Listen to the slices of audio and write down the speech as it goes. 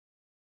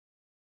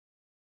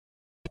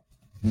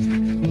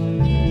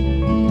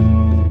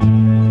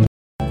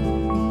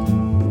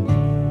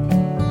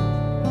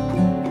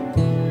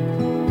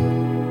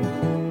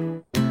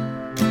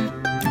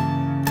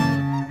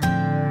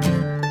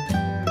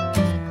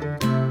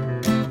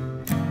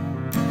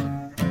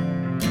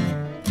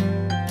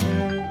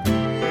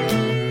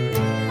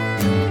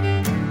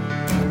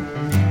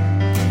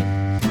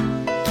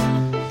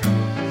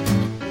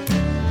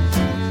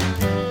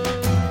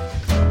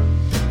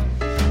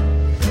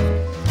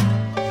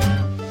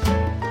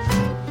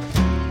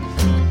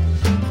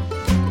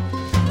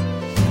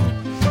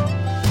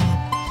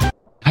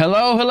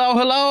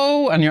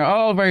Hello, and you're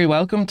all very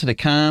welcome to the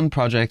Can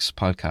Projects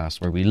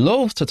podcast, where we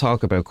love to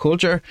talk about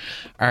culture,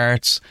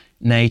 arts,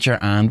 nature,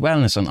 and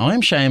wellness. And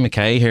I'm Shane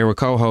McKay here with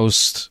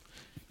co-host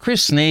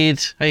Chris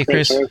Sneed. Hey,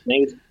 Chris.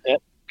 Sneed. Yeah.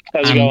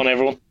 How's it going,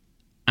 everyone?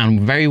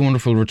 And very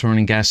wonderful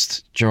returning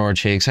guest,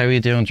 George Higgs. How are you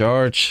doing,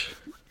 George?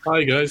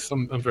 Hi, guys.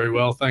 I'm very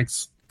well,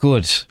 thanks.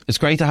 Good. It's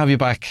great to have you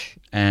back.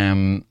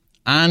 And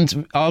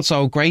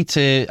also great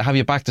to have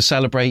you back to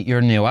celebrate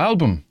your new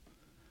album.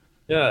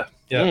 Yeah.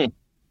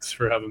 Thanks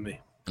for having me.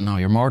 No,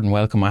 you're more than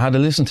welcome. I had to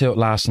listen to it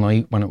last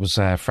night when it was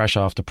fresh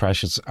off the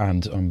presses,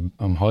 and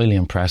I'm highly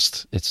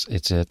impressed. It's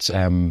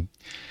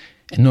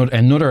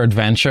another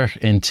adventure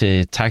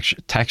into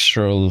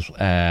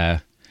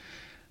textural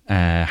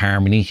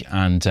harmony,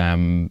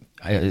 and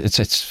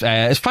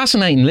it's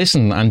fascinating.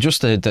 Listen, and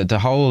just the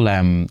whole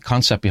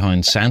concept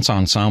behind Sense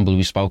Ensemble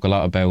we spoke a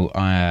lot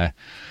about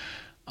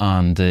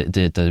on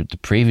the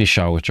previous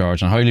show with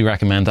George, and I highly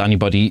recommend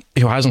anybody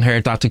who hasn't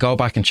heard that to go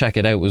back and check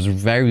it out. It was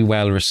very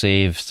well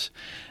received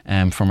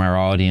from our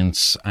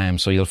audience,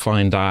 so you'll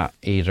find that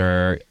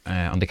either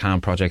on the Can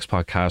Projects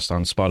podcast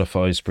on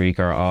Spotify,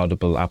 Spreaker,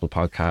 Audible, Apple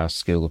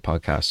Podcasts, Google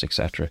Podcasts,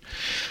 etc.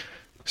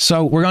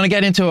 So we're going to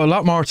get into a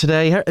lot more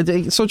today.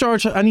 So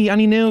George,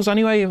 any news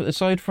anyway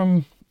aside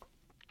from?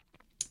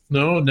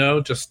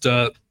 No, just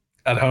at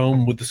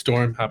home with the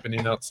storm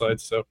happening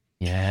outside. So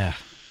yeah.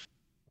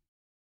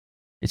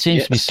 It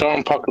seems to be storm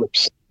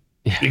apocalypse.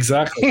 Yeah.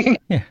 Exactly.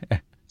 Yeah.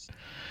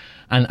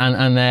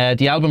 And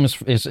the album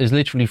is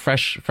literally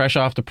fresh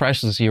off the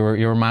presses. You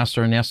were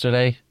mastering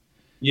yesterday.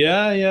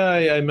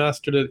 Yeah. I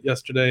mastered it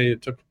yesterday.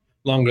 It took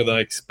longer than I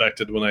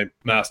expected. When I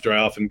master, I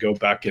often go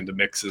back into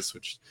mixes,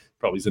 which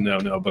probably is a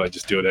no, but I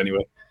just do it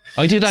anyway.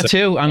 I do that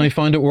too, and I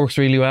find it works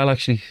really well,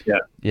 actually.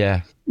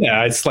 Yeah.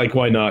 It's like,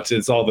 why not?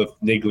 It's all the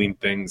niggling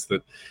things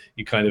that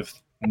you kind of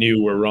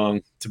knew were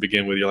wrong to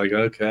begin with. You're like,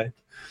 okay.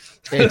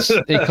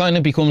 It kind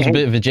of becomes a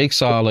bit of a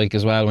jigsaw, like,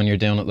 as well, when you're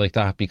doing it like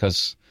that,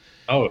 because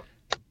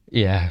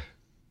yeah,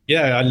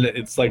 and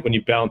it's like when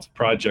you bounce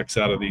projects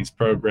out of these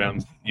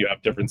programs, you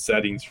have different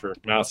settings for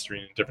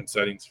mastering and different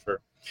settings for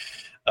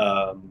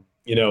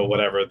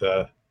whatever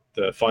the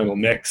final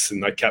mix,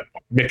 and I kept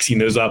mixing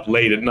those up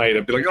late at night.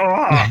 I'd be like,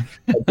 I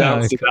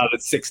bounced it out at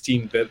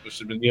 16-bit, which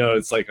had been,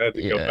 it's like I had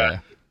to go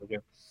back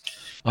again.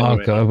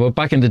 Anyway. God, well,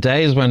 back in the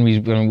days when we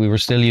were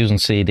still using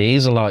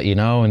CDs a lot,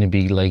 and it'd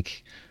be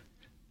like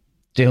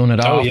doing it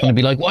off, and it'd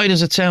be like, why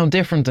does it sound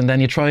different? And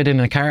then you try it in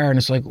a car, and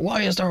it's like,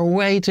 why is there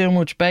way too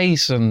much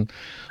bass?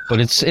 But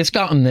it's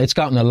gotten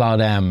a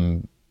lot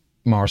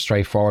more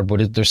straightforward.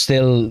 But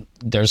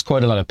there's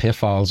quite a lot of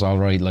pitfalls, all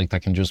right. Like,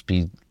 that can just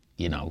be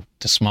the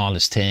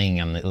smallest thing,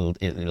 and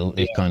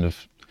it kind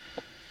of.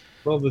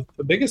 Well, the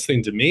biggest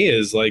thing to me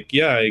is, like,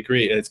 I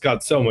agree. It's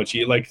got so much,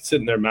 like,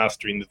 sitting there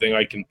mastering the thing,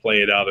 I can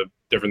play it out of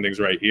different things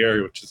right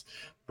here, which is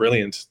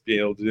brilliant to be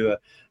able to do that.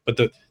 But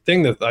the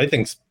thing that I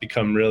think's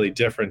become really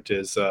different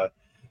is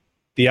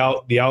the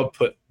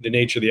output, the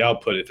nature of the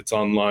output. If it's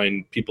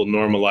online, people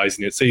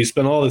normalizing it. So you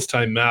spend all this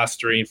time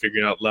mastering,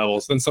 figuring out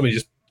levels, then somebody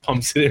just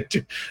pumps it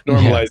into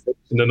normalization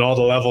and all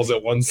the levels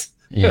at once.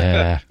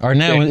 Yeah. Or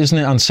now, isn't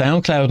it on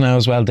SoundCloud now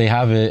as well? They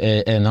have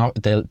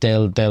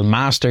they'll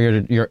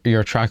master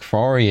your track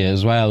for you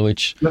as well,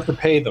 which you have to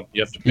pay them.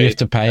 You have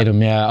to pay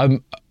them. Yeah.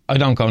 I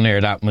don't go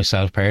near that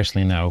myself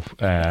personally now.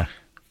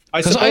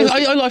 Because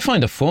I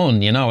find it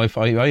fun,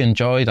 I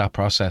enjoy that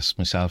process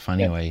myself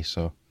anyway. Yeah.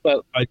 So,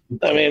 well, I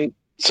mean,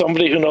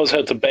 somebody who knows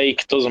how to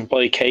bake doesn't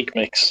buy cake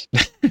mix.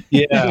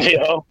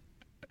 Yeah.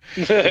 I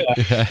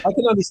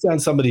can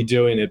understand somebody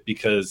doing it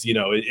because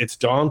it's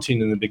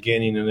daunting in the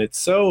beginning, and it's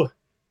so,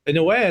 in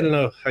a way, I don't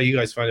know how you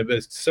guys find it, but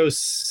it's so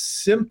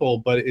simple,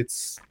 but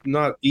it's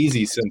not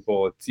easy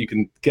simple. You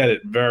can get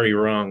it very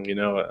wrong, and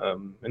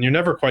you're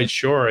never quite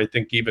sure. I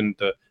think even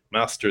the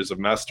masters of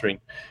mastering,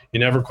 you're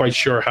never quite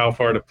sure how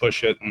far to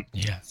push it, and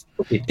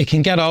it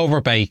can get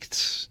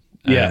overbaked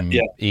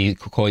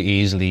quite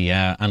easily,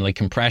 and like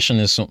compression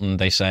is something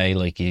they say,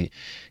 like, you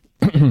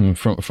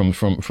from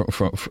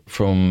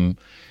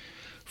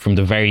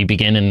the very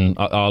beginning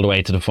all the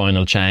way to the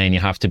final chain,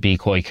 you have to be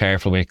quite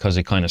careful with, because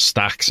it kind of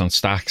stacks and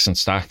stacks and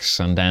stacks,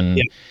 and then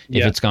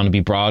if it's going to be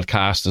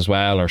broadcast as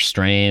well or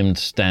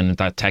streamed, then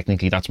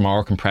that's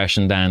more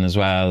compression then as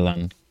well.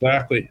 And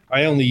exactly,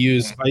 I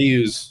use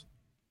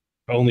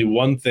only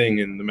one thing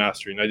in the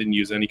mastering. I didn't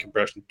use any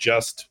compression,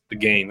 just the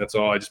gain. That's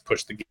all. I just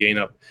pushed the gain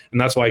up. And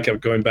that's why I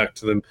kept going back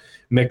to the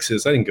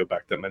mixes. I didn't go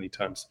back that many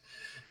times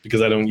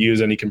because I don't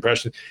use any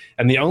compression.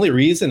 And the only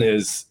reason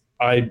is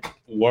I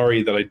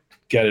worry that I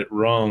get it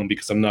wrong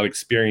because I'm not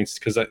experienced,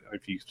 because I've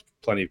used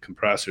plenty of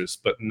compressors,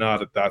 but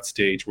not at that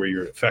stage where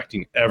you're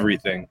affecting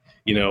everything.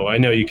 You know, I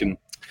know you can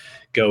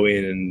go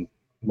in and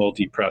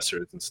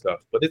multi-pressors and stuff,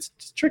 but it's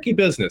tricky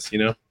business, you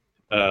know.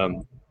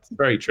 It's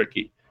very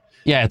tricky.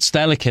 Yeah, it's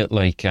delicate.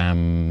 Like,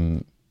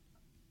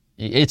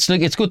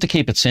 it's good to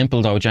keep it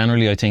simple, though.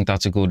 Generally, I think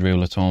that's a good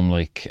rule of thumb.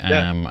 Like,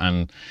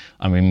 and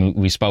I mean,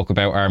 we spoke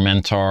about our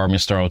mentor,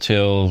 Mr.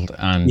 O'Toole,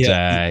 and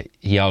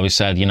he always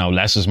said, you know,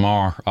 less is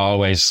more.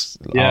 Always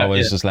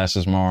is less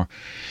is more.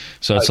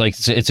 So it's like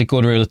it's a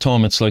good rule of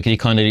thumb. It's like you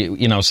kind of,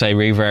 you know, say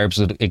reverb's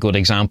a good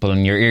example,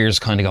 and your ears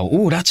kind of go,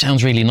 "Oh, that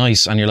sounds really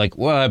nice," and you're like,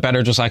 "Well, I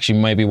better just actually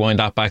maybe wind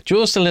that back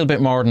just a little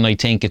bit more than I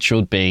think it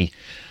should be,"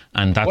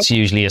 and that's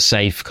usually a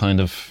safe kind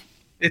of.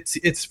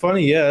 It's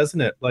funny, yeah, isn't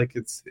it? Like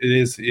it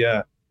is,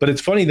 yeah. But it's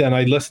funny then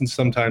I listen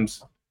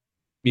sometimes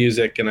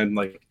music and I'm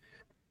like,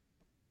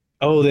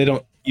 oh, they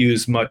don't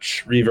use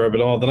much reverb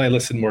at all. Then I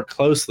listen more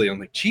closely. I'm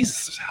like,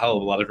 Jesus, there's a hell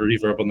of a lot of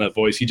reverb on that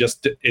voice.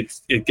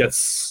 It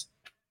gets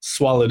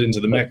swallowed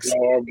into the mix.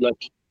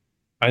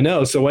 I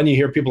know. So when you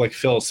hear people like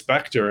Phil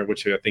Spector,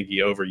 which I think he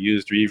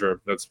overused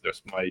reverb, that's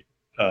my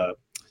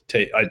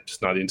take. I'm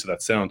just not into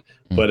that sound,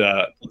 but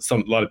a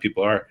lot of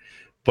people are.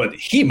 But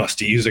he must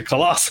have used a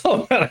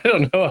colossal amount. I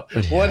don't know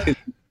what his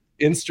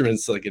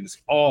instruments, like,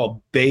 it's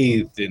all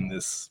bathed in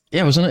this.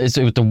 Yeah, wasn't it?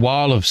 It was the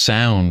wall of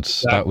sound.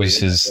 Exactly, that was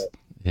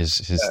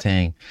his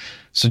thing.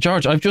 So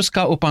George, I've just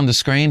got up on the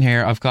screen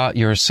here, I've got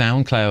your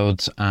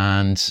SoundCloud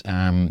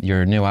and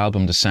your new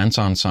album, The Sense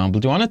Ensemble.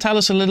 Do you want to tell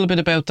us a little bit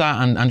about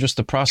that and just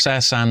the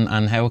process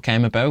and how it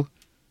came about?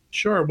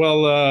 Sure.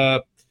 Well,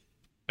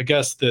 I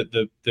guess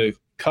the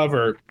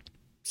cover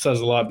says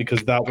a lot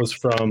because that was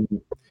from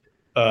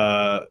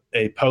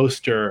a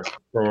poster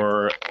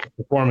for a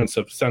performance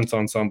of Sense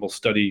Ensemble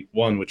Study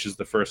 1, which is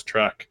the first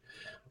track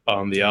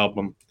on the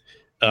album.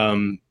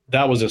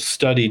 That was a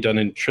study done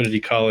in Trinity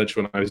College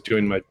when I was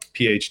doing my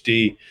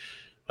PhD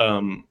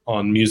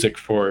on music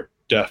for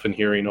deaf and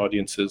hearing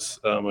audiences.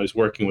 I was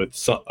working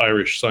with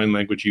Irish Sign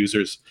Language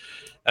users,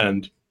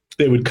 and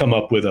they would come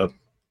up with a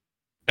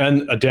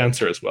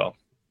dancer as well,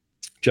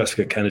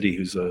 Jessica Kennedy,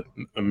 who's a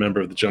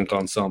member of the Junk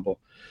Ensemble,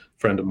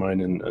 friend of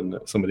mine and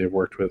somebody I've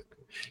worked with.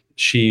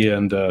 She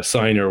and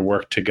Signer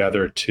worked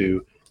together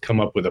to come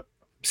up with a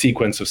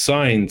sequence of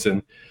signs,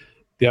 and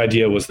the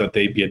idea was that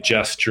they'd be a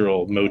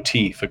gestural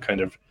motif, a kind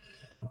of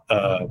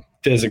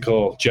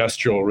physical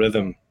gestural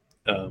rhythm.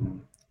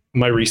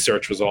 My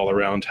research was all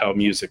around how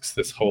music's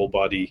this whole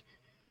body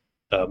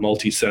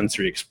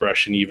multi-sensory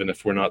expression, even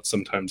if we're not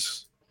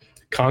sometimes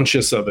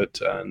conscious of it,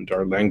 and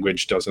our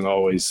language doesn't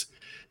always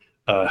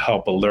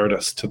help alert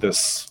us to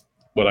this,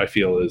 what I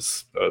feel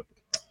is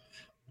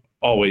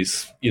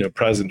always,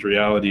 present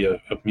reality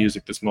of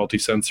music, this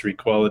multi-sensory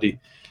quality.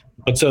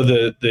 But so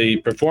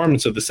the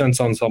performance of the Sense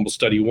Ensemble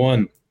Study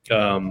 1,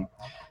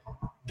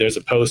 there's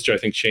a poster I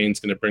think Shane's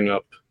going to bring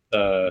up,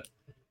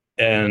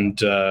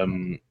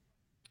 and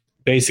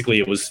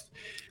basically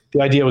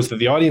the idea was that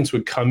the audience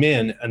would come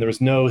in and there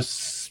was no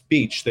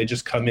speech. They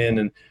just come in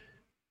and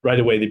right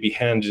away they'd be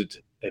handed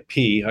a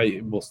P.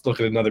 We'll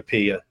look at another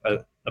P.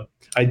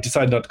 I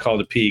decided not to call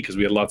it a P because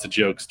we had lots of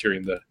jokes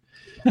during the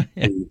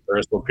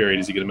rehearsal period,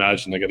 as you can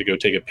imagine. I got to go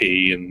take a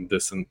pee and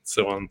this and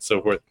so on and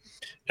so forth.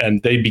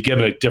 And they'd be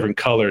given a different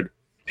colored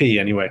P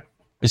anyway.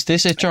 Is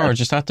this it,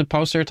 George? Is that the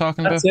poster you're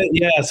talking about? It.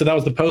 Yeah, so that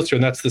was the poster,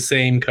 and that's the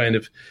same kind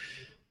of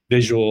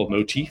visual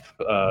motif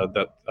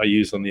that I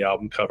use on the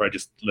album cover. I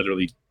just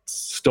literally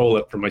stole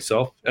it from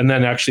myself. And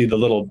then actually the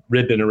little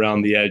ribbon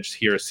around the edge,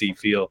 hear, see,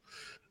 feel,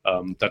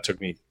 that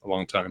took me a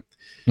long time.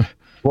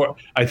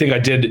 I think I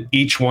did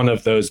each one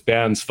of those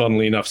bands,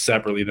 funnily enough,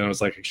 separately. Then I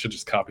was like, I should have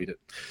just copied it.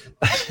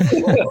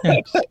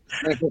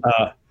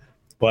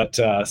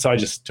 So I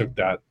just took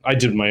that. I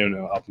did my own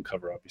album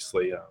cover,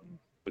 obviously,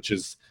 which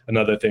is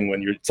another thing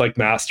when it's like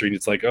mastering.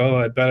 It's like, oh,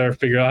 I better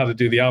figure out how to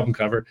do the album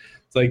cover.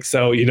 It's like,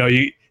 so,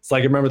 it's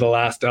like, I remember the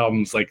last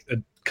albums, like a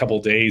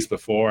couple days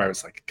before, I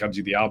was like, got to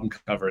do the album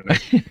cover. And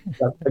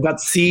I got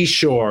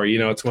Seashore,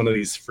 it's one of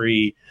these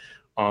free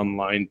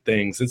online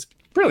things. It's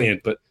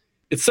brilliant, but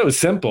it's so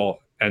simple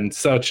and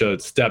such a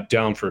step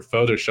down for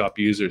Photoshop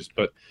users.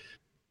 But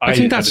I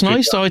think that's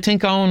nice, though. I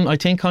think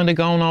kind of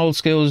going old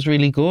school is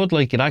really good.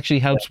 Like, it actually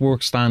helps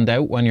work stand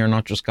out when you're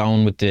not just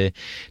going with the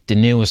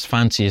newest,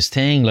 fanciest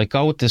thing. Like,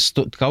 go with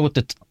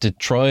the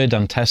tried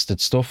and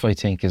tested stuff. I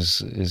think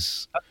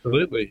is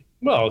absolutely.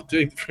 Well,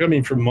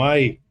 coming from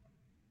my,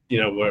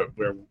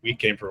 where we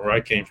came from, where I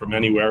came from,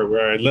 anywhere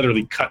where I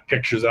literally cut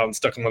pictures out and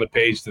stuck them on a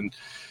page and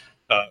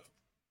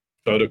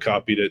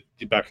photocopied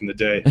it back in the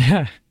day.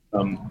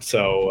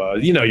 So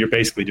you're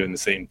basically doing the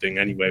same thing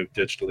anyway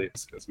digitally,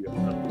 as we all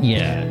know.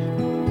 Yeah.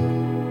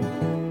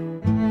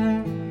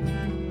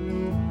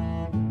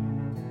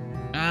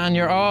 And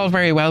you're all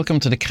very welcome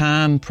to the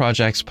Can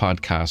Projects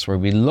podcast, where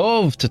we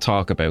love to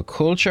talk about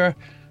culture,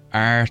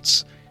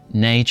 arts,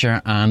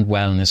 nature and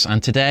wellness.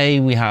 And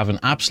today we have an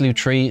absolute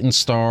treat in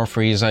store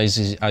for you, as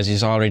you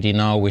already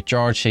know, with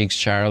George Higgs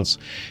Charles,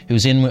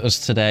 who's in with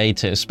us today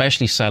to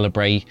especially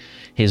celebrate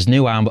his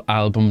new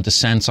album, The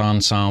Sense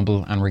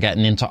Ensemble. And we're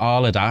getting into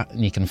all of that,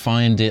 and you can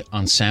find it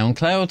on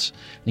SoundCloud.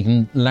 You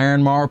can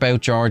learn more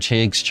about George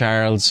Higgs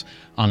Charles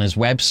on his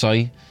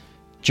website,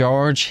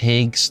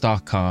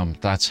 georgehiggs.com.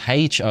 That's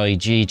HIGGS.com.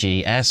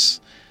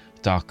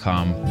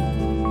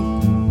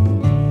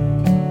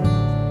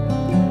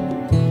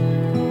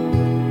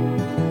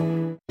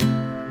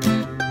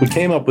 We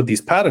came up with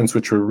these patterns,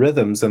 which were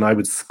rhythms, and I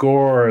would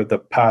score the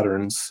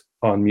patterns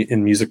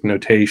in music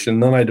notation.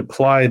 Then I'd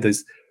apply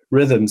these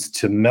rhythms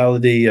to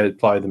melody. I'd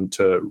apply them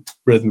to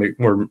rhythmic,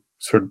 more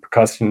sort of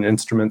percussion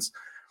instruments,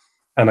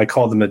 and I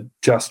call them a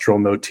gestural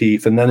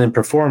motif. And then in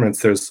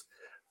performance,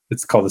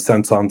 it's called the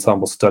Sense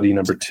Ensemble Study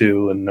number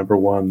 2 and number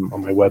 1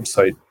 on my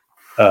website,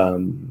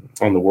 on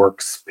the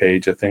works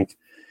page, I think.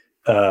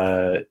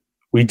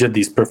 We did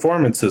these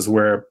performances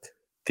where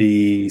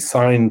the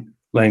sign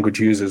language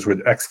users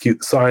would execute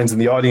the signs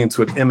and the audience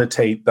would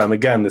imitate them.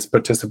 Again, this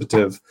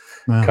participative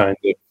kind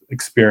of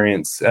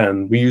experience.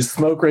 And we used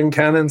smoke ring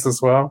cannons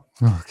as well.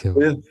 Oh,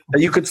 cool.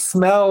 You could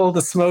smell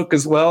the smoke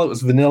as well. It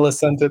was vanilla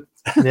scented.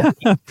 Yeah,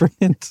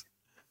 brilliant.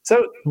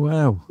 So,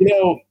 wow.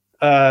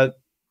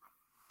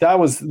 That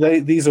was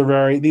they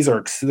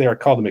are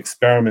called them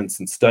experiments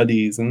and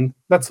studies, and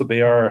that's what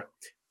they are.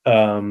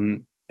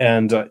 On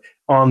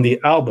the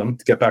album,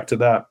 to get back to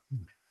that,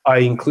 I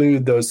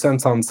include those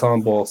Sense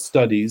Ensemble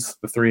studies,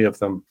 the 3 of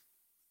them,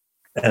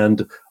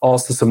 and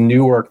also some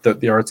new work that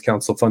the Arts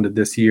Council funded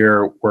this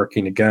year,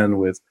 working again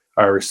with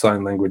Irish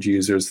Sign Language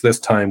users. This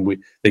time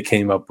they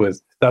came up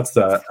with, that's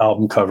the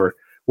album cover,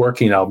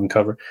 working album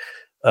cover,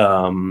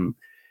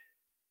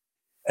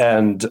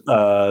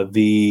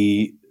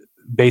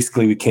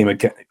 basically we came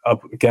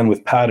up again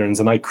with patterns,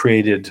 and I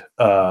created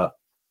a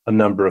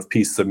number of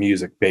pieces of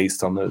music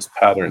based on those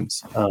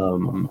patterns,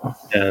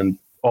 and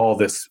all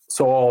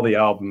the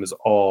album is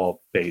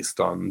all based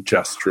on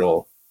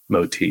gestural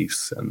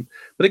motifs.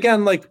 But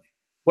again, like,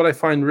 what I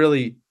find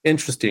really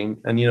interesting,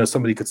 and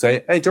somebody could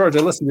say, "Hey George, I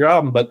listened to your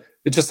album, but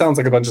it just sounds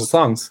like a bunch of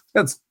songs."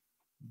 That's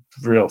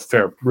really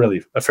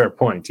a fair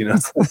point.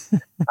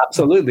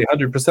 Absolutely,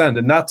 100%.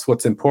 And that's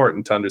what's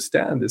important to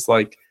understand, is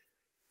like,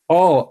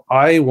 all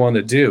I want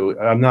to do,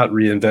 I'm not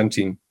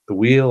reinventing the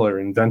wheel or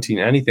inventing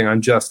anything.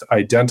 I'm just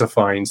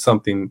identifying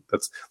something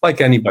that's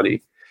like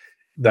anybody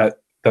that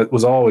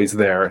was always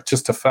there. It's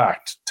just a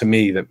fact to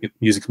me that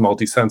music's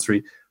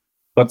multisensory.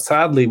 But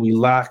sadly, we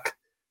lack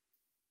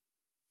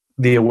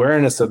the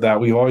awareness of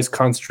that. We've always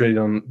concentrated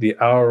on the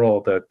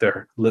aural,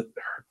 the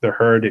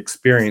heard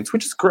experience,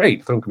 which is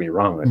great. Don't get me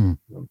wrong.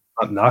 I'm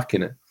not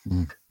knocking it.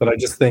 But I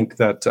just think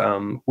that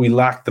we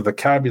lack the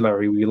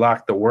vocabulary, we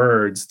lack the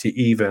words to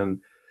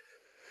even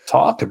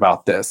talk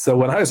about this. So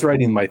when I was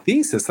writing my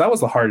thesis, that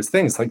was the hardest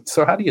thing. It's like,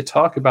 so how do you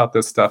talk about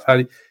this stuff?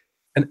 And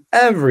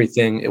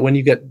everything, when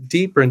you get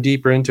deeper and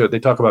deeper into it, they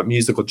talk about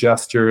musical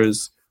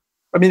gestures.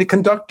 I mean, the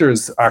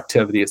conductor's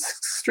activity is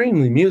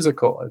extremely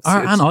musical.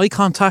 And eye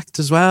contact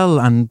as well,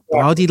 and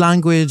body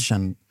language,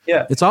 and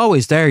it's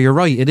always there. You're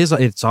right.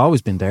 It's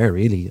always been there,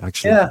 really.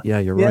 Actually,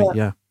 you're right.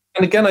 Yeah.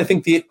 And again, I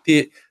think the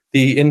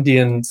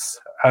Indians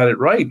had it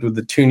right with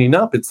the tuning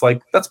up. It's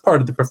like, that's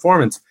part of the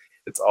performance.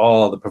 It's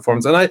all the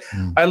performance. And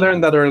I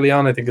learned that early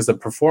on. I think as a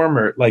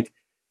performer, like,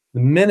 the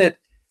minute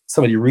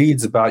somebody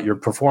reads about your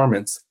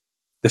performance,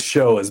 the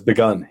show has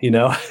begun,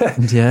 Yeah,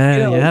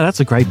 that's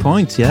a great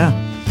point. Yeah.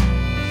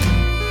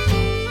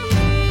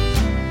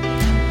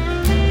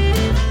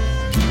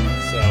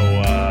 So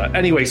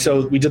anyway,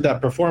 so we did that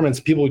performance.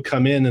 People would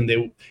come in and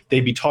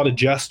they'd be taught a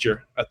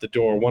gesture at the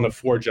door, one of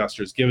 4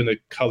 gestures, given a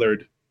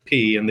colored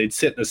P, and they'd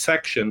sit in a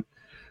section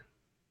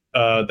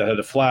that had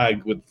a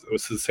flag with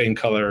the same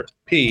color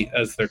P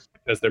as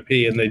their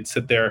P, and they'd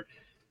sit there,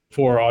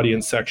 4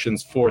 audience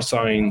sections, 4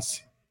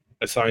 signs,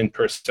 a sign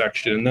per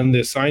section, and then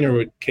the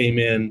signer came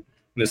in, and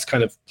this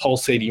kind of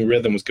pulsating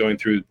rhythm was going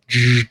through.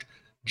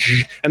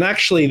 And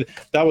actually,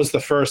 that was the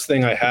first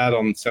thing I had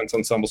on Sense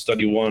Ensemble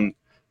Study 1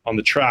 on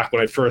the track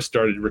when I first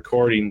started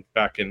recording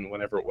back in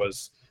whenever it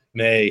was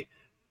May.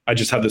 I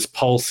just had this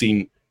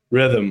pulsing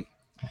rhythm,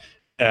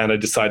 and I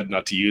decided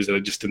not to use it. I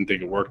just didn't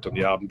think it worked on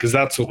the album, because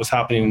that's what was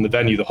happening in the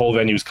venue. The whole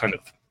venue was kind of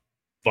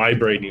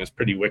vibrating. It was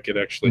pretty wicked,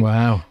 actually.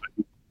 Wow.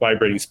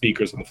 Vibrating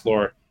speakers on the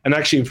floor. And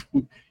actually, if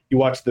you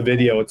watch the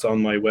video, it's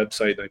on my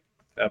website. I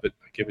have it.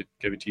 I give it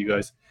to you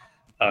guys.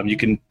 You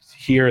can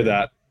hear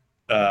that.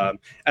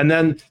 And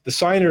then the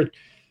signer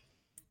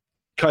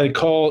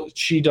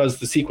she does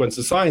the sequence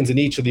of signs, and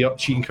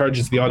she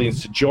encourages the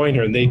audience to join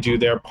her, and they do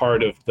their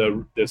part of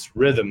this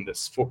rhythm,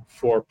 this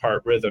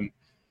 4-part rhythm.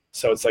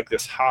 So it's like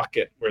this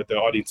hocket where the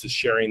audience is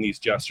sharing these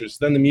gestures.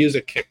 Then the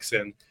music kicks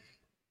in,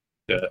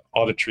 the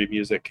auditory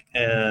music,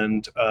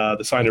 and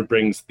the signer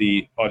brings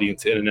the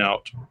audience in and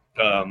out.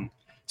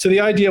 So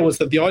the idea was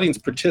that the audience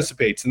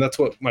participates, and that's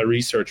what my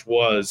research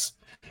was.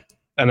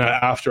 And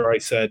after I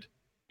said,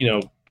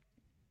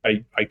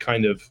 I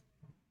kind of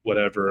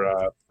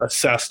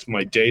assessed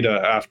my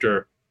data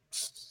after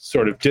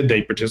sort of, did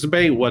they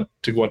participate?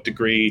 To what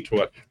degree, to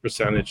what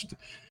percentage?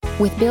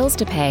 With bills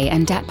to pay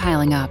and debt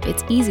piling up,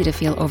 it's easy to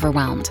feel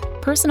overwhelmed.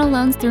 Personal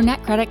loans through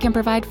NetCredit can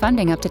provide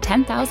funding up to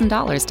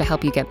 $10,000 to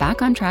help you get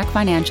back on track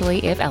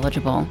financially if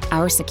eligible.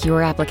 Our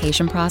secure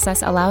application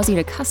process allows you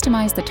to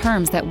customize the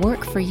terms that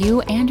work for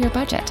you and your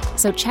budget.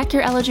 So check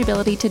your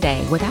eligibility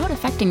today without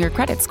affecting your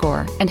credit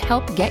score and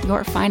help get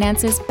your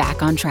finances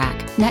back on track.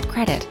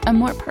 NetCredit, a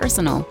more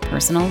personal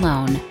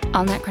loan.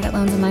 All NetCredit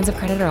loans and lines of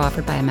credit are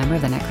offered by a member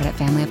of the NetCredit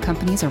family of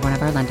companies or one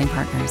of our lending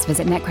partners.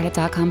 Visit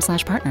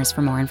netcredit.com/partners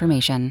for more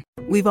information.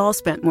 We've all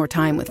spent more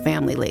time with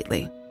family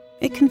lately.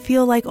 It can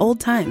feel like old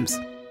times,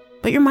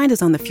 but your mind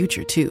is on the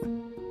future too,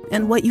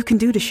 and what you can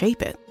do to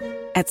shape it.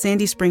 At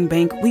Sandy Spring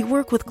Bank, we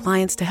work with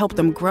clients to help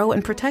them grow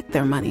and protect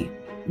their money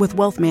with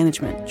wealth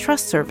management,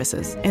 trust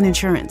services, and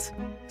insurance,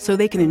 so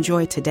they can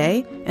enjoy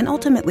today and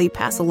ultimately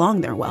pass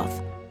along their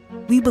wealth.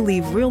 We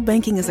believe real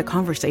banking is a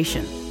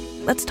conversation.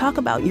 Let's talk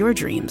about your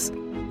dreams.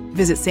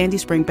 Visit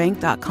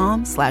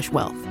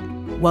sandyspringbank.com/wealth.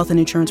 Wealth and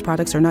insurance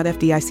products are not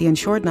FDIC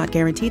insured, not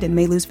guaranteed, and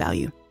may lose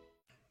value.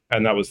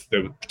 And that was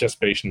the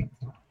participation.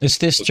 Is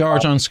this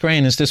George on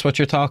screen? Is this what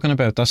you're talking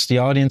about? That's the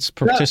audience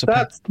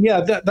participant?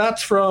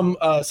 That's from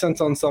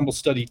Sense Ensemble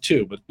Study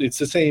 2, but it's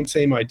the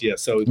same idea.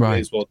 So may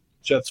as well,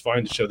 that's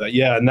fine to show that.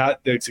 Yeah, and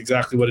that's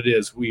exactly what it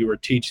is. We were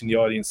teaching the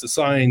audience the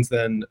signs,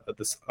 then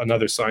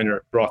another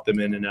signer brought them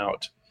in and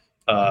out.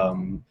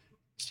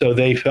 So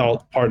they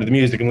felt part of the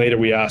music, and later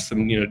we asked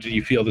them, did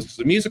you feel this was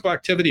a musical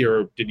activity,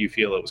 or did you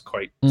feel it was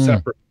quite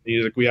separate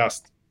music? We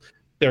asked,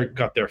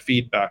 got their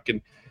feedback,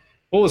 and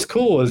what was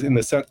cool is in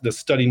the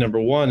study number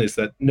 1 is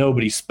that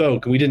nobody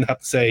spoke, and we didn't have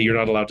to say you're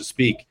not allowed to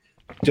speak.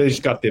 They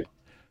just got the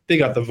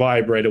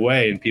vibe right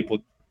away, and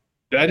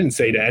I didn't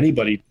say to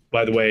anybody,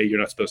 by the way, you're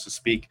not supposed to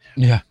speak.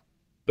 Yeah,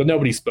 but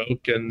nobody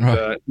spoke, and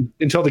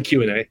until the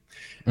Q&A.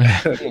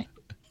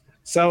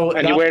 So,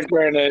 and you weren't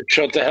wearing a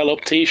 "Shut the Hell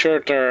Up"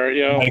 T-shirt, or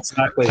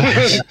exactly.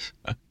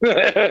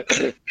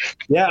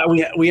 Yeah,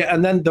 we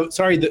and then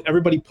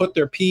everybody put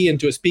their P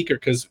into a speaker,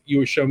 because you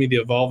were showing me the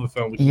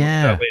Evolvophone.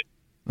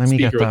 Let me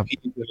get that.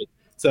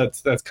 So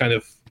that's kind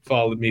of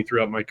followed me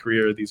throughout my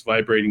career. These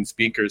vibrating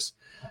speakers,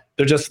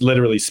 they're just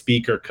literally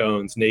speaker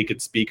cones,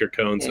 naked speaker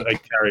cones that I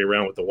carry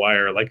around with the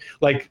wire, like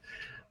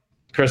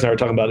Chris and I were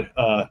talking about,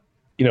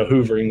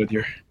 hoovering with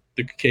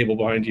the cable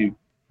behind you,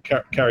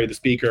 carry the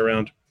speaker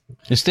around.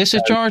 Is this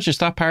a George? Is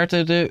that part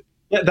of it?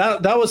 Yeah,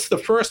 that was the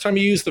first time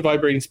you used the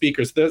vibrating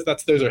speakers.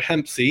 Those are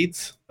hemp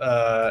seeds,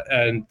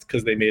 and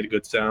because they made a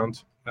good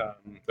sound.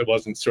 It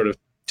wasn't sort of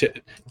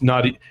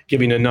not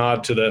giving a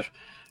nod to the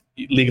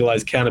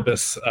legalized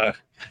cannabis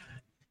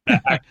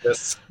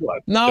activists.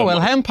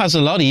 Hemp has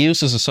a lot of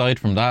uses aside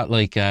from that.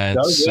 And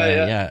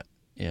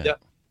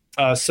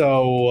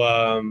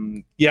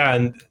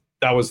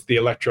that was the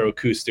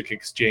electroacoustic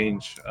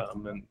exchange,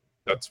 and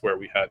that's where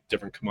we had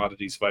different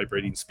commodities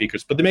vibrating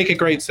speakers, but they make a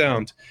great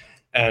sound.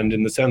 And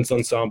in the Sense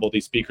Ensemble,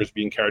 these speakers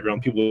being carried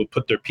around, people would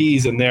put their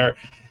P's in there,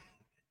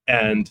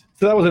 and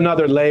so that was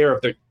another layer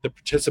of the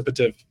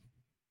participative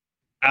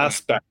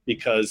aspect,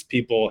 because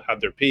people had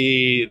their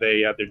P,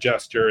 they had their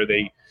gesture,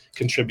 they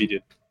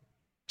contributed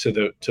to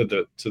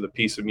the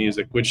piece of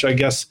music, which I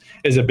guess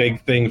is a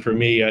big thing for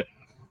me.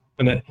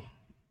 And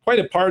quite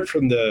apart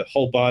from the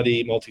whole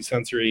body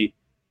multisensory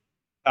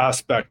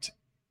aspect,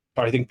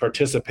 I think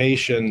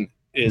participation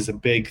is a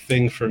big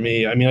thing for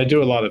me. I mean, I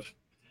do a lot of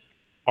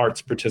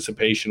arts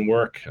participation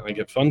work, and I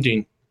get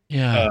funding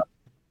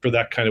for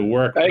that kind of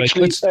work.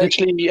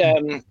 Actually,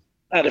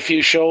 at a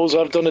few shows,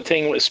 I've done a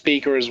thing with a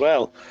speaker as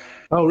well.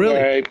 Oh, really?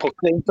 Where I put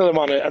cling film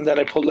on it, and then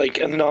I put like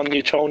a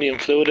non-Newtonian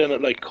fluid in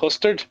it, like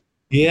custard.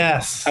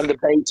 Yes. And the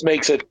bass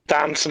makes it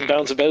dance and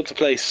bounce about the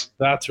place.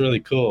 That's really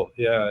cool.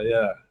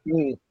 Yeah.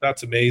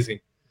 That's amazing.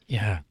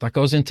 Yeah, that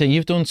goes into,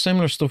 you've done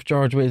similar stuff,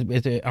 George. With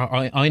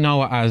I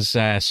know it as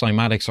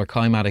cymatics or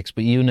kymatics,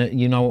 but you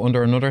know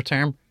under another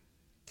term.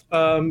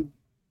 I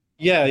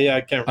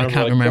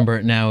can't remember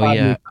it now.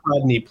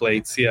 Chladni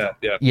plates. Yeah.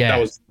 That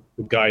was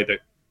the guy that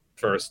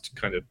first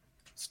kind of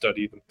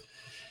studied them.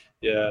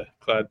 Yeah,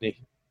 Chladni.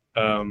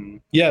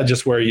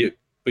 Just where you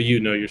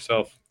know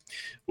yourself,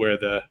 where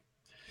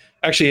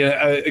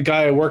a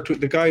guy I worked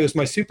with, the guy who was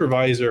my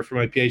supervisor for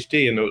my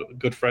PhD, and a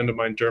good friend of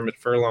mine, Dermot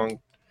Furlong.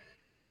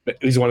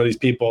 He's one of these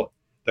people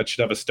that should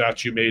have a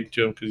statue made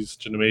to him, because he's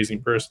such an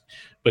amazing person.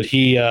 But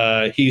he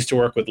used to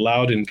work with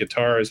Loudon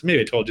guitars.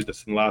 Maybe I told you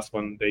this in the last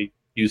one. They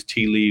used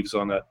tea leaves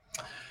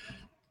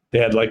they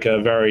had like a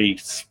very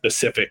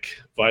specific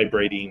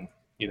vibrating,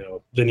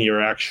 linear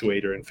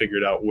actuator, and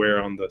figured out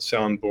where on the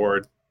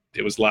soundboard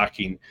it was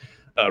lacking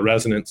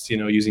resonance,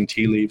 using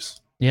tea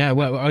leaves. Yeah,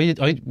 well,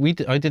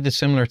 I did a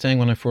similar thing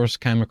when I first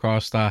came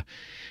across that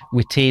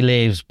with tea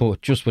leaves,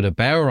 but just with a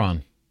bower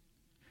on.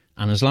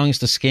 And as long as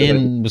the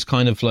skin was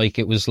kind of like,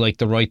 it was like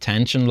the right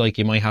tension, like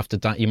you might have,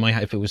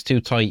 if it was too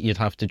tight, you'd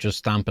have to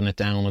just dampen it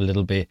down a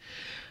little bit.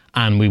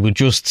 and we would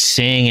just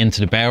sing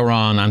into the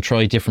bodhrán and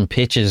try different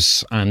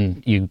pitches,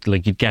 and you'd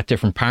get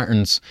different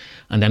patterns,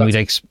 and then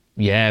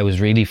it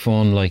was really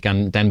fun. Like,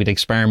 and then we'd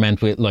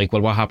experiment with like,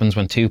 well, what happens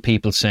when two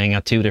people sing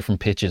at two different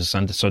pitches,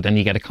 and so then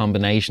you get a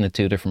combination of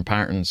two different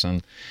patterns,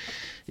 and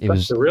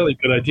That's a really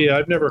good idea.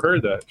 I've never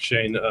heard that,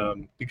 Shane,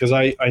 because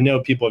I know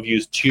people have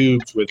used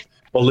tubes with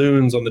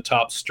balloons on the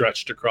top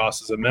stretched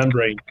across as a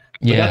membrane.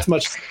 But that's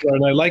much simpler,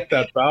 and I like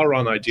that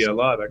bodhrán idea a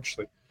lot,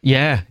 actually.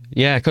 Yeah,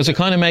 because it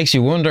kind of makes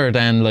you wonder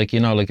then, like,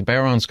 you know, like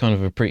bodhrán's kind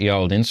of a pretty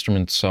old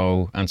instrument,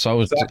 so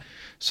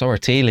are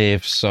tea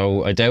leaves,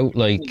 so I doubt,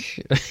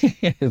 like,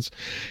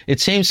 it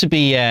seems to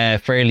be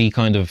fairly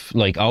kind of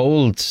like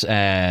old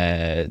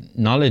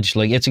knowledge.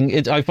 Like,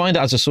 I find it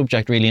as a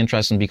subject really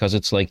interesting because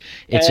it's like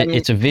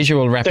it's a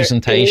visual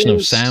representation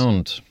of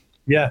sound.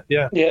 Yeah.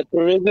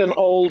 There is an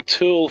old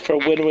tool for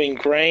winnowing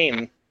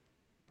grain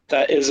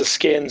that is a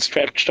skin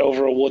stretched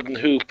over a wooden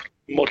hoop,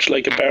 much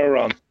like a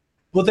bodhrán.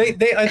 Well,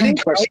 I think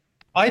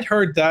I'd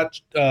heard that,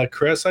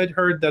 Chris. I'd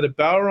heard that a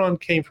bodhrán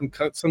came from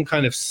some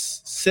kind of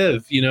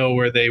sieve, you know,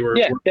 where they were.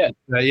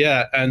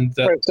 And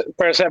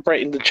for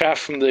separating the chaff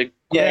from the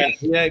grain.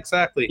 Yeah,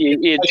 exactly.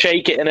 You'd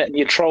shake it in it, and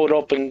you'd throw it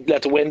up, and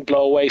let the wind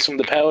blow away some of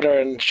the powder,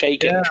 and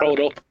shake it and throw it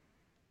up.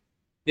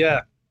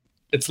 Yeah,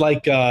 it's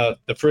like the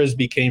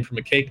frisbee came from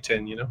a cake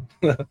tin, you know.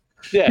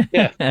 Yeah.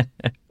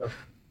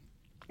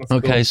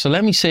 Okay, cool. so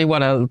let me see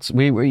what else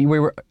we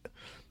were.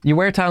 You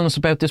were telling us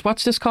about this.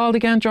 What's this called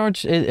again,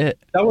 George? That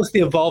was the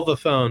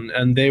Evolvophone,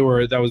 and they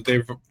were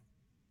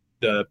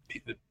the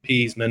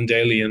Pease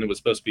Mendelian. It was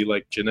supposed to be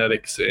like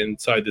genetics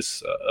inside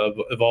this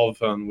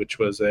Evolvophone, which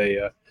was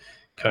a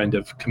kind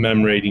of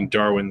commemorating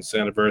Darwin's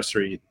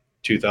anniversary,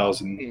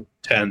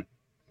 2010.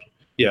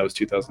 Yeah, it was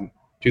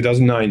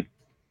 2009.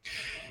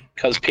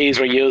 Because peas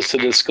were used to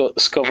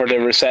discover the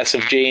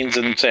recessive genes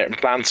in certain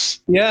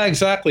plants. Yeah,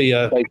 exactly.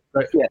 You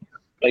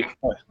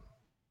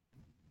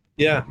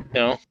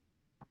know.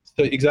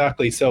 So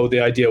exactly. So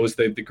the idea was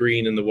the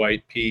green and the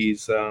white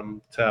peas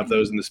to have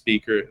those in the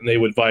speaker, and they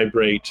would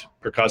vibrate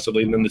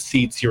percussively. And then the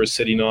seats you were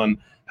sitting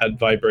on had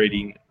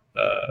vibrating,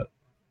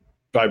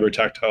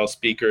 vibrotactile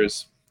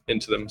speakers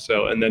into them.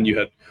 So, and then you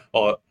had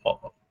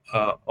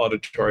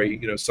auditory,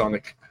 you know,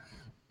 sonic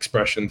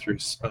expression through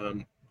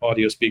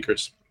audio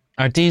speakers.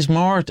 Are these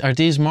more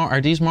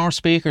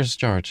speakers,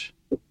 George?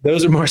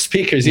 Those are more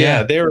speakers.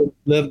 Yeah.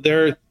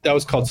 That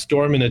was called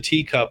Storm in a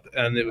Teacup,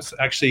 and it was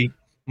actually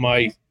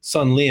my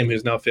son Liam,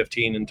 who's now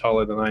 15 and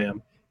taller than I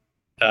am.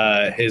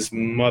 His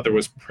mother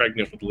was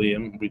pregnant with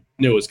Liam. We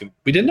didn't know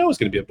it was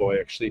going to be a boy,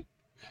 actually.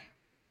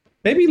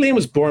 Maybe Liam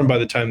was born by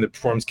the time the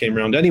performance came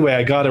around. Anyway,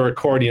 I got a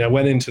recording. I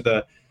went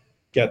into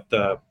get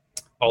the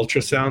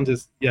ultrasound.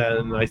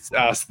 And I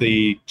asked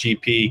the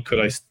GP, could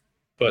I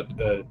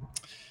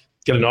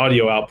get an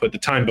audio output the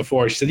time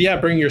before. She said, yeah,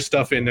 bring your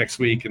stuff in next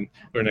week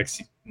or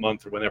next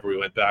month or whenever we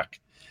went back.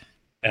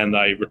 And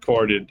I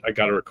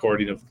got a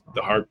recording of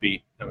the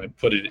heartbeat, and I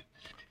put it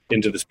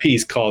into this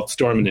piece called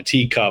Storm in a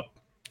Teacup,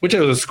 which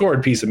was a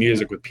scored piece of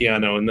music with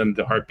piano, and then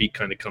the heartbeat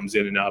kind of comes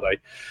in and out. I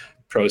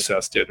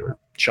processed it or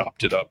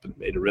chopped it up and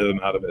made a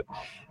rhythm out of it.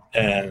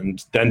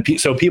 And then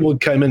so people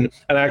would come in,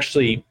 and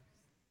actually,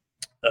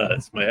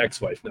 it's my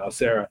ex-wife now,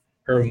 Sarah.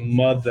 Her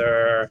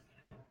mother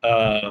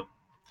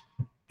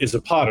is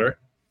a potter,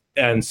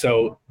 and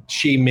so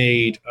she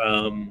made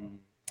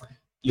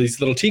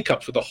these little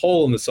teacups with a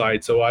hole in the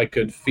side so I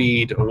could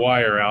feed a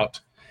wire out,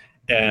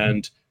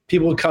 and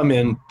people would come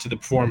in to the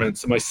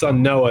performance. And my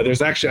son Noah, I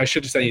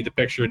should have sent you the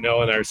picture.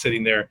 Noah and I are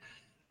sitting there,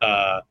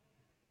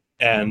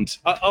 and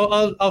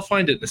I'll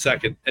find it in a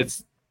second.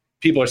 It's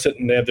people are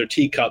sitting, they have their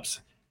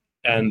teacups,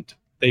 and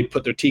they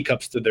put their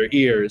teacups to their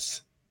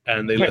ears,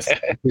 and they listen.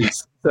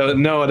 So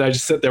Noah and I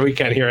just sit there. We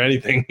can't hear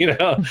anything, you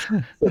know.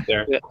 Sit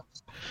there.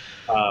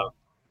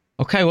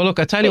 Okay, well, look,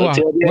 I tell you what,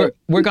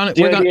 we're gonna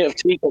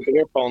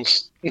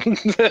earphones.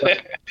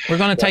 We're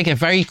gonna take a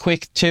very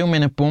quick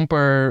 2-minute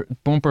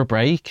bumper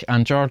break.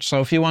 And George,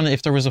 so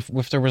if there was a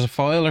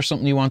file or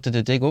something you wanted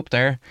to dig up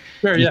there,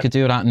 sure, you could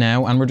do that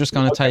now. And we're just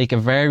gonna take a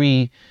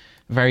very,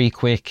 very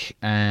quick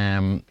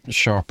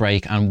short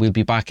break, and we'll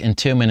be back in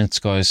 2 minutes,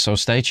 guys. So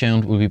stay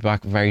tuned. We'll be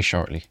back very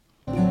shortly.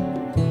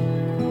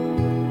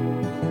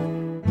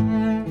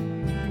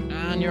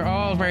 You're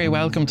all very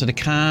welcome to the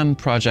Can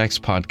Projects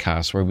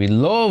podcast, where we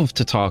love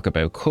to talk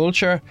about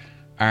culture,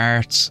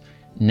 arts,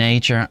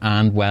 nature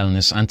and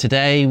wellness. And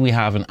today we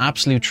have an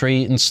absolute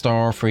treat in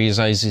store for you,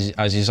 as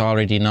you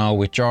already know,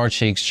 with George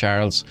Higgs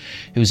Charles,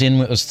 who's in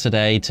with us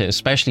today to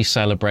especially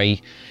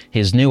celebrate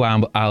his new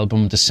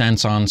album, The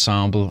Sense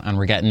Ensemble. And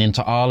we're getting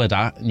into all of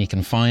that, and you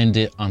can find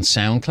it on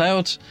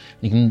SoundCloud.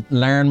 You can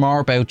learn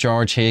more about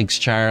George Higgs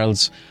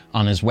Charles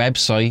on his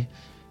website,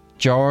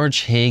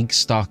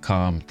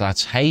 GeorgeHiggs.com.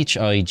 That's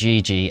HIGGS.com.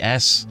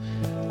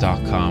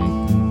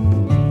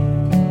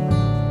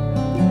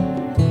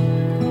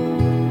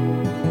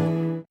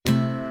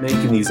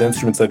 Making these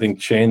instruments, I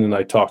think Shane and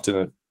I talked in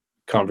a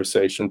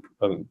conversation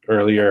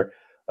earlier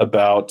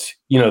about,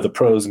 you know, the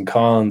pros and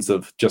cons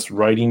of just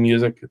writing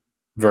music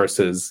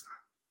versus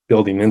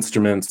building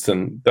instruments.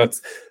 And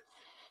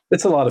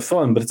it's a lot of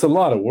fun, but it's a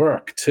lot of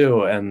work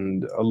too,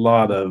 and a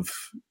lot of,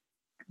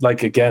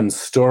 like, again,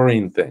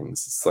 storing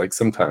things. It's like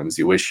sometimes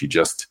I wish I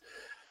just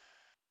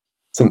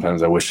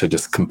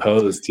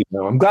composed.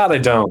 I'm glad I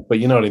don't, but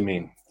you know what I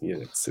mean. Yeah,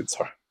 it's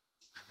hard.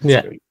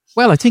 Yeah.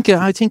 Well, I think though,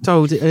 I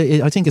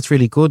think it's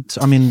really good.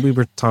 I mean, we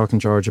were talking,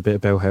 George, a bit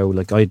about how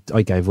like I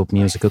gave up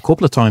music a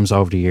couple of times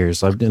over the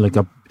years.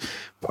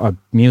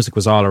 Music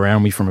was all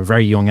around me from a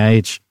very young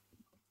age.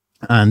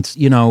 And,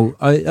 you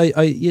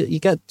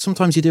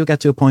sometimes you do get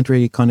to a point where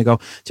you kind of go,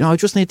 I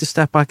just need to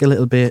step back a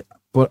little bit.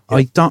 But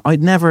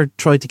I'd never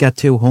tried to get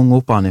too hung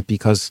up on it,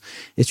 because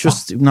it's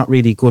just not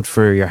really good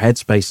for your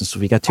headspace and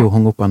stuff. You get too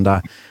hung up on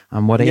that.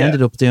 And what I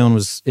ended up doing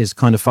is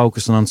kind of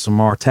focusing on some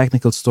more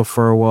technical stuff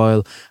for a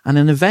while. And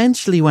then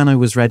eventually, when I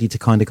was ready to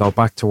kind of go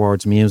back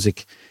towards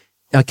music,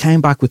 I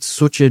came back with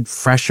such a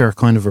fresher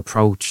kind of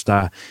approach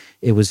that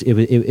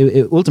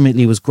it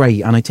ultimately was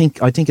great. And I think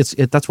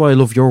that's why I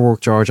love your work,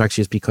 George,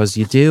 actually, is because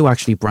you do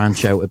actually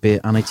branch out a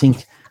bit. And I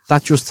think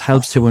that just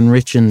helps to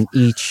enrich in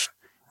each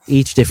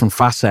different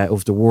facet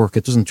of the work.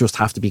 It doesn't just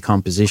have to be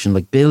composition,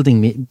 like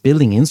building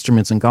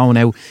instruments and going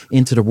out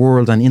into the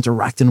world and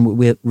interacting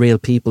with real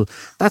people.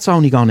 That's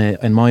only going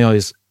to, in my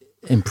eyes,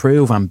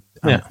 improve and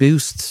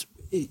boost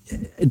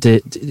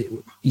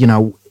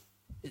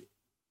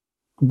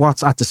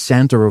what's at the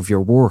center of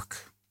your work.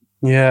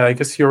 Yeah, I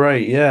guess you're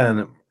right. Yeah,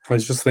 and I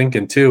was just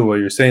thinking too, while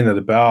you're saying that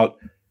about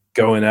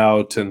going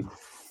out, and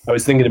I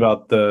was thinking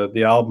about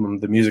the album,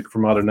 the Music for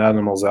Modern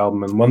Animals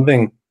album, and one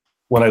thing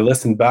when I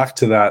listened back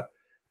to that,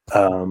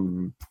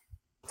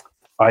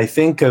 I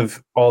think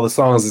of all the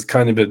songs as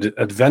kind of an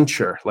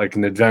adventure, like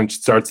an adventure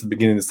starts at the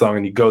beginning of the song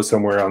and you go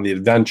somewhere on the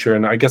adventure.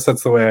 And I guess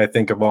that's the way I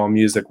think of all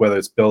music, whether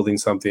it's building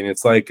something,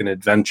 it's like an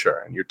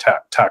adventure, and you're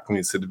tackling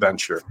this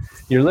adventure.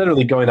 You're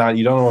literally going out,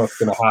 you don't know what's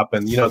going to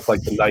happen. It's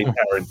like the night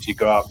errant. You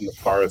go out in the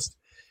forest,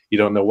 you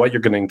don't know what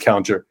you're going to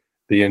encounter,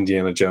 the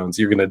Indiana Jones.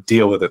 You're going to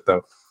deal with it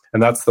though.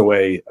 And that's the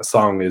way a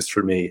song is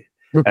for me.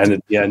 And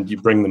at the end, you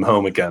bring them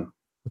home again.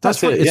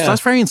 That's very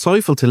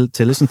insightful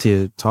to listen to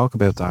you talk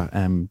about that.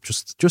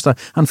 Just that,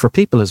 and for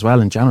people as well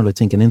in general, I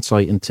think an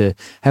insight into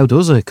how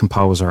does a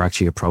composer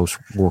actually approach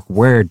work?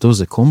 Where does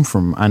it come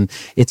from? And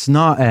it's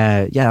not,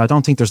 I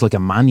don't think there's like a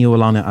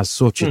manual on it as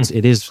such.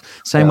 It is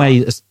same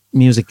way as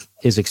music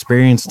is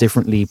experienced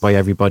differently by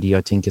everybody.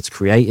 I think it's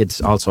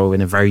created also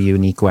in a very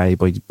unique way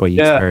by each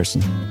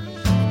person.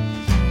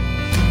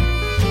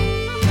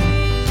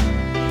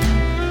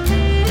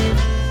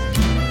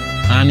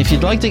 And if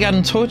you'd like to get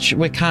in touch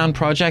with Can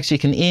Projects, you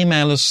can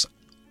email us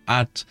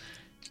at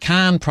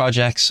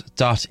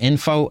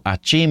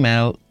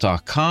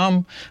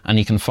canprojects.info@gmail.com, and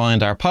you can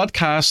find our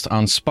podcast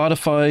on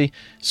Spotify,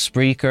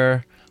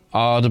 Spreaker,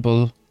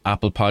 Audible,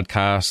 Apple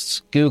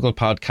Podcasts, Google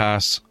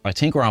Podcasts. I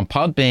think we're on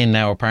Podbean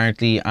now,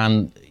 apparently,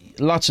 and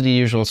lots of the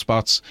usual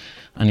spots.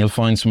 And you'll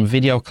find some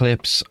video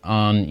clips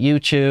on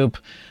YouTube.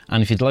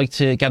 And if you'd like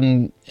to get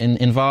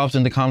involved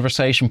in the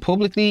conversation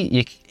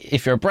publicly,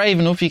 if you're brave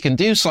enough, you can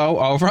do so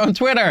over on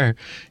Twitter,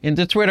 in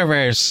the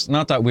Twitterverse.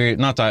 Not that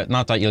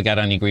you'll get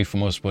any grief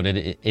from us, but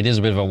it is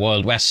a bit of a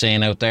Wild West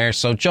scene out there.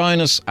 So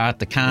join us at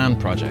the Can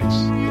Projects.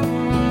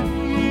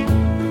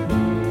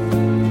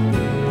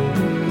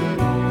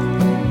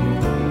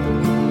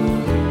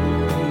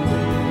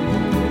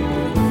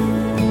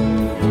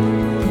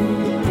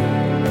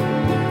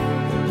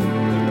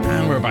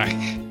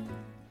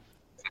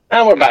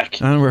 And we're back.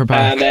 And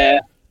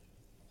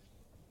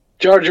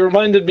George, you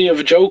reminded me of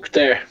a joke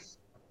there.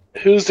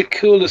 Who's the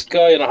coolest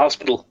guy in a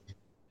hospital?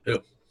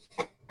 Who?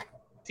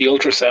 The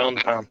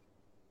ultrasound man.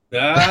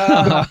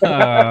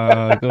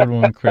 Good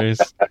one, Chris.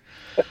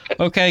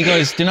 Okay,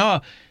 guys, do you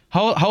know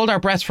what? Hold our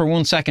breath for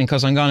 1 second,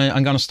 because I'm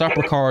gonna stop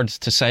record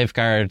to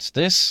safeguard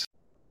this.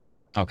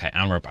 Okay,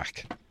 and we're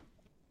back.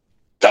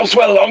 That was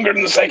well longer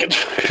than a second.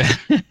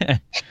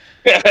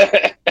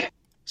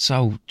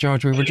 So,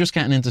 George, we were just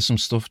getting into some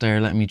stuff there.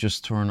 Let me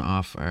just turn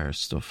off our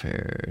stuff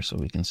here so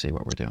we can see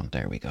what we're doing.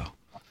 There we go.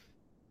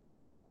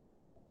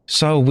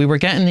 So you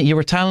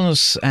were telling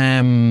us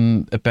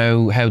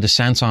about how the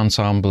Sense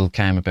Ensemble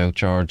came about,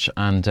 George,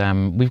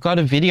 and we've got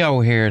a video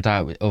here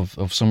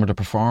of some of the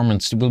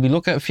performance. Will we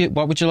look at a few?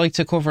 What would you like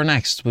to cover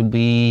next? Would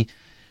we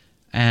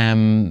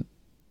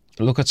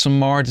look at some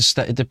more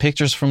the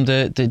pictures from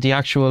the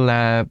actual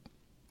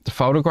the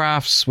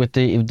photographs with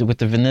the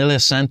vanilla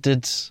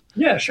scented?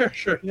 Yeah, sure,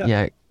 yeah.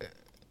 Yeah,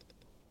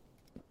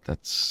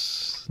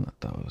 that's not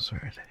those,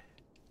 really.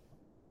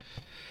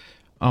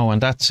 Oh,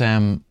 and that's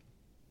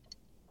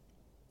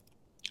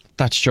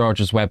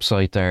George's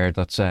website there.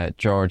 That's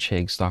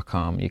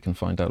georgehiggs.com. You can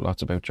find out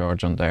lots about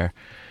George on there.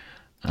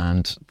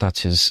 And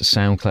that's his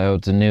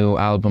SoundCloud, the new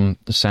album,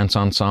 The Sense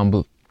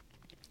Ensemble.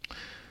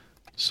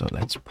 So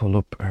let's pull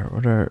up our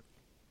other...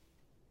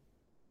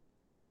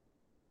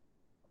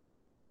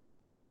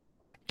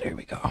 There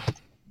we go.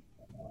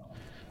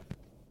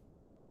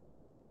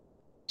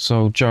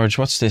 So, George,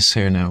 what's this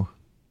here now?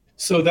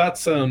 So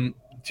that's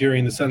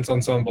during the Sense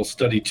Ensemble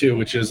Study 2,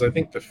 which is, I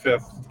think, the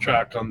 5th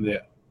track on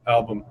the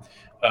album.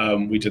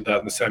 We did that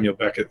in the Samuel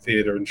Beckett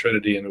Theatre in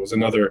Trinity, and it was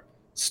another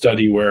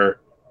study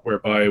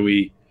whereby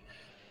we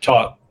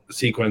taught the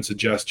sequence of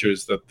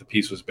gestures that the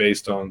piece was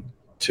based on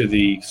to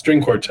the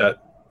string quartet,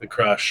 the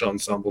Crash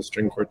Ensemble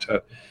String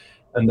Quartet,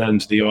 and then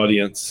to the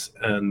audience,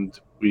 and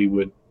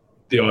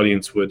the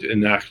audience would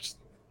enact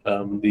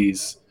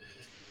these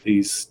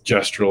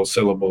gestural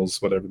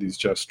syllables, whatever these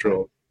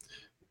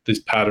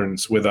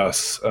patterns with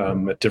us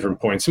at different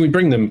points, and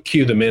we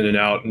cue them in and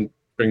out, and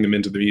bring them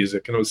into the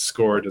music, and it was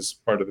scored as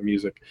part of the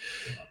music.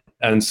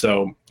 And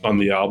so on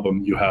the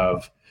album,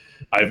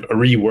 I have a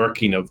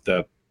reworking of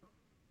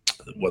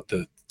what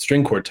the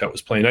string quartet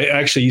was playing. I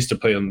actually used to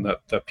play on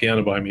that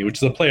piano behind me, which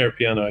is a player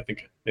piano. I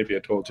think maybe I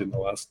told you in the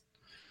last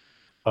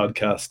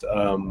podcast.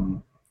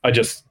 I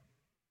just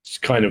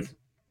kind of,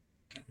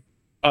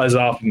 as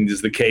often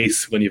is the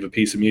case when you have a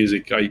piece of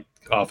music, I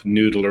often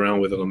noodle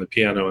around with it on the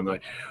piano, and I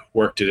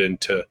worked it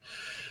into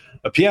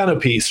a piano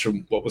piece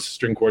from what was a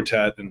string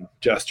quartet and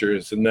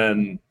gestures. And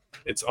then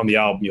it's on the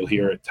album, you'll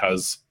hear it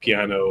has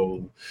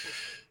piano,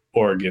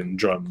 organ,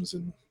 drums,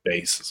 and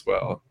bass as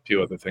well, a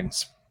few other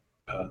things.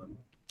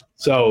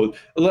 So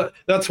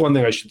that's one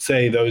thing I should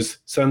say. Those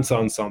sense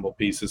ensemble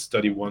pieces,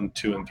 study 1,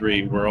 2, and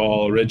 3, were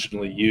all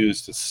originally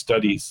used as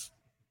studies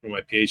for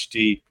my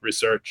PhD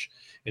research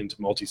into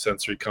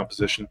multisensory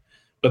composition,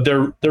 but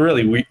they're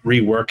really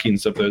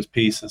reworkings of those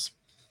pieces.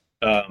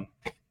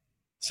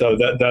 So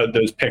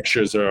those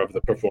pictures are of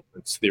the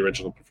performance, the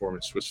original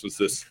performance, which was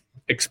this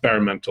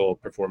experimental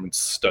performance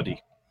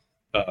study,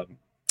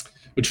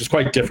 which was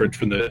quite different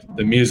from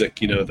the music,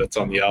 that's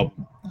on the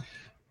album.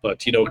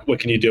 But, what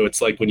can you do?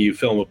 It's like when you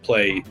film a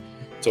play,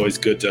 it's always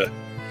good to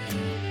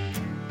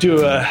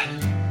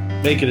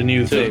make it a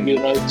new thing.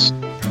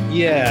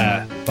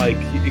 Yeah, like,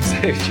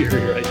 exactly,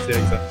 you're right.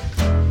 Exactly.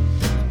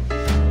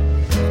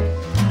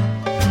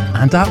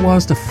 And that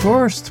was the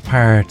first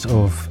part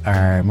of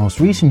our most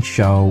recent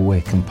show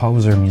with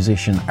composer,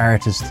 musician,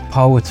 artist,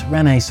 poet,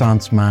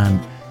 Renaissance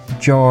man,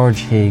 George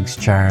Higgs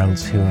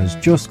Charles, who has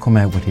just come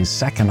out with his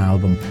second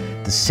album,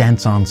 The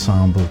Sense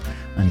Ensemble,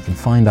 and you can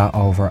find that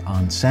over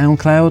on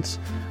SoundCloud.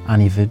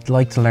 And if you'd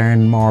like to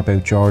learn more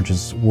about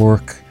George's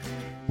work,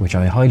 which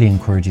I highly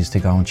encourage you to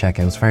go and check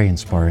out, it's a very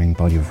inspiring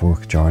body of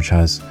work George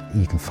has.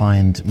 You can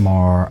find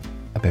more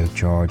about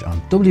George on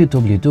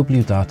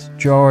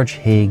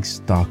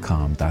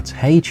www.georgehiggs.com. That's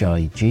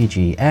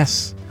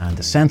Higgs, and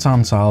the Sense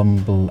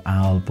Ensemble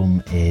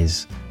album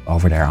is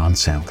over there on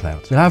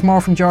SoundCloud. We'll have more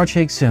from George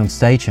Higgs soon.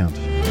 Stay tuned.